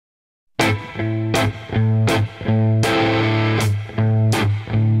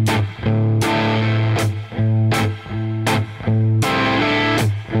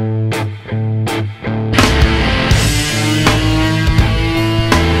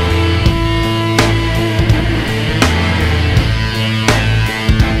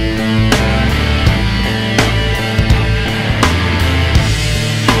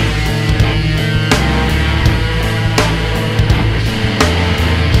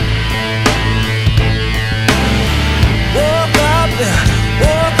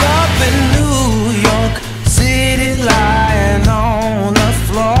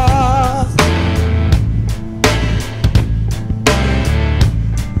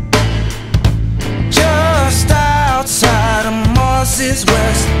is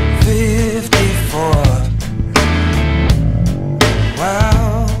West 54.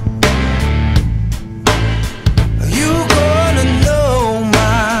 Wow. You gonna know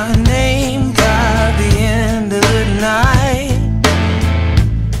my name by the end of the night.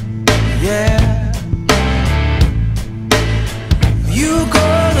 Yeah. You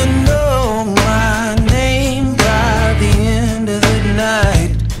gonna know my name by the end of the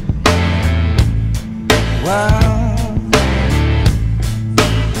night. Wow.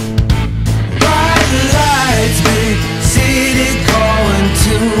 Bright lights, big city going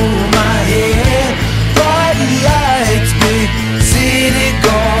to my head. Bright lights, big city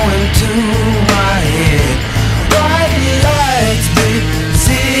going to my head. Bright lights, big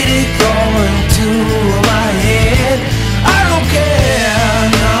city going to my head. I don't care,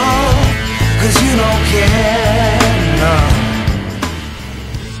 no, 'cause you don't care, no.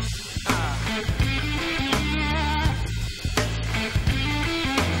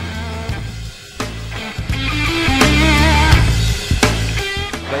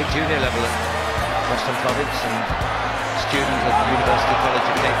 Played junior level at Western Province and student at the University College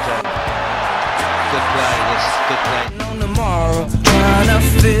of Cape Town. Good play, this, good play. On tomorrow, trying to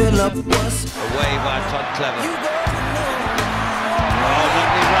fill up what's Away by Todd Clever. Oh,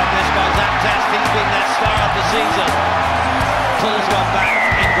 lovely run this by Zach Test. He's been their star of the season. Pulls one back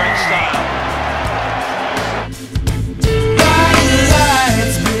in great style.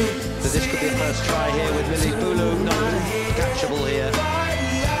 So this could be a first try here with Lily Bulu. Not catchable here.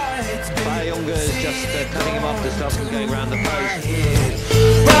 Bayonga is just cutting him off to stop him going around the post.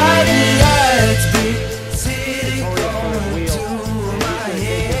 bright lights, big city going to my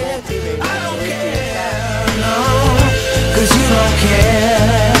head. I don't care, no, 'cause you don't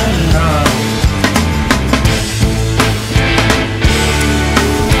care, no.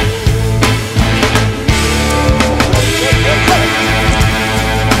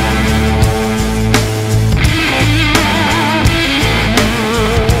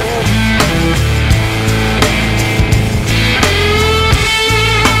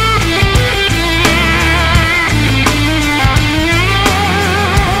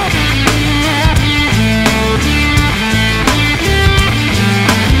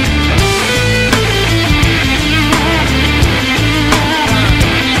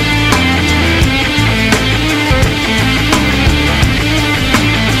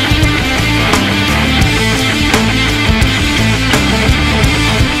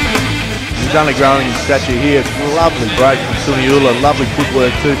 He's only growing in stature here. Lovely break from Suniula. Lovely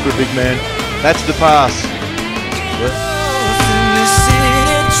footwork too for a big man. That's the pass. In the city,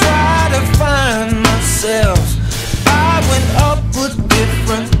 try to find myself. I went up a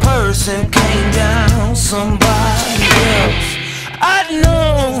different person, came down somebody else.